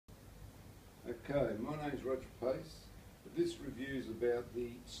Okay, my name's Roger Pace. This review is about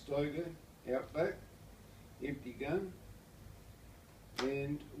the Stoeger Outback empty gun,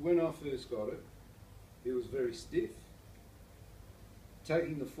 and when I first got it, it was very stiff.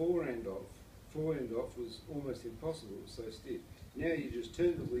 Taking the forend off was almost impossible, it was so stiff. Now you just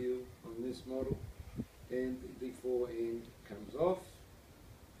turn the wheel on this model and the forend comes off.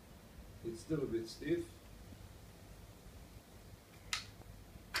 It's still a bit stiff.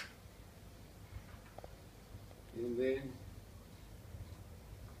 And then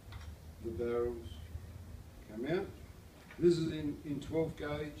the barrels come out. This is in 12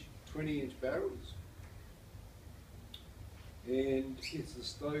 gauge, 20-inch barrels. And it's the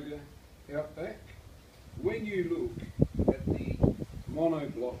Stoeger Outback. When you look at the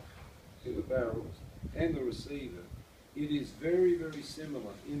monoblock of the barrels and the receiver, it is very, very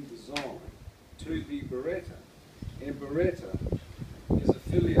similar in design to the Beretta. And Beretta is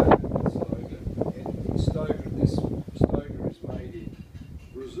affiliated with Stoeger, and this Stoeger is made in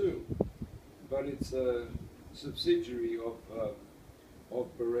Brazil, but it's a subsidiary of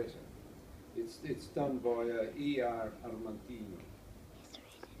Beretta. It's done by ER Armantino.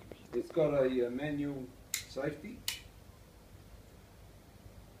 It's got a manual safety.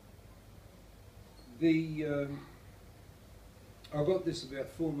 I got this about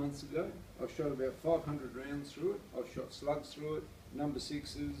 4 months ago. I've shot about 500 rounds through it. I've shot slugs through it, number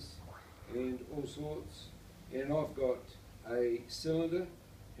 6s and all sorts. And I've got a cylinder,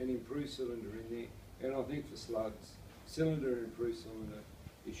 an improved cylinder in there. And I think for slugs, cylinder and improved cylinder,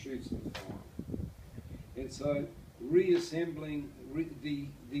 it shoots them fine. And so reassembling,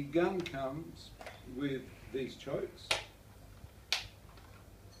 the gun comes with these chokes.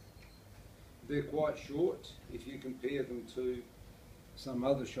 They're quite short if you compare them to some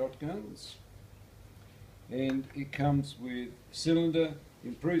other shotguns. And it comes with cylinder,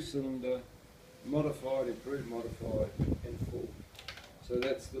 improved cylinder, modified, improved modified, and full. So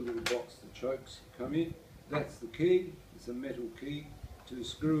that's the little box the chokes come in. That's the key. It's a metal key to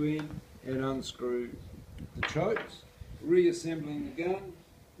screw in and unscrew the chokes. Reassembling the gun,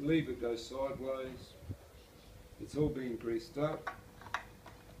 lever goes sideways. It's all being greased up,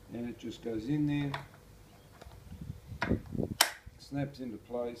 and it just goes in there, snaps into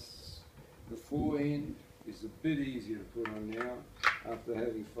place. The forend is a bit easier to put on now after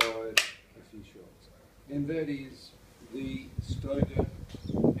having fired a few shots. And that is the Stoeger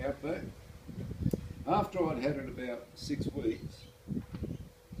Outback. After I'd had it about 6 weeks,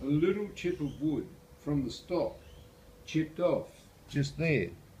 a little chip of wood from the stock chipped off just there.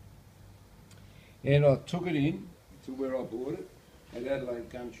 And I took it in to where I bought it, at Adelaide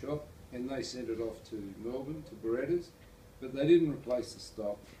Gun Shop, and they sent it off to Melbourne, to Beretta's, but they didn't replace the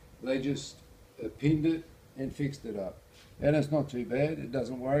stock. They just pinned it and fixed it up. And it's not too bad. It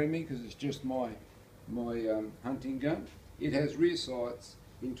doesn't worry me because it's just my hunting gun. It has rear sights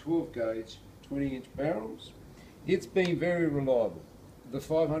in 12 gauge, 20-inch barrels. It's been very reliable. The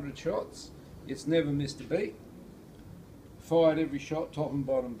 500 shots, it's never missed a beat. Fired every shot, top and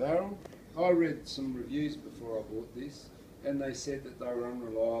bottom barrel. I read some reviews before I bought this, and they said that they were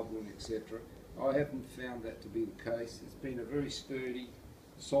unreliable and etc. I haven't found that to be the case. It's been a very sturdy,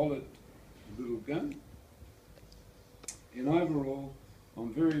 solid little gun. And overall,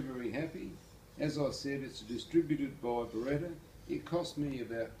 I'm very, very happy. As I said, it's distributed by Beretta. It cost me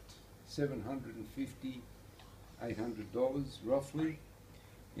about $750, $800 roughly,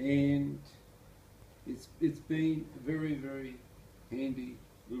 and it's been a very, very handy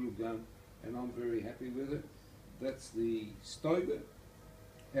little gun, and I'm very happy with it. That's the Stoeger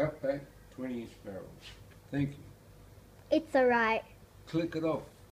Outback 20-inch barrel. Thank you. It's alright. Click it off.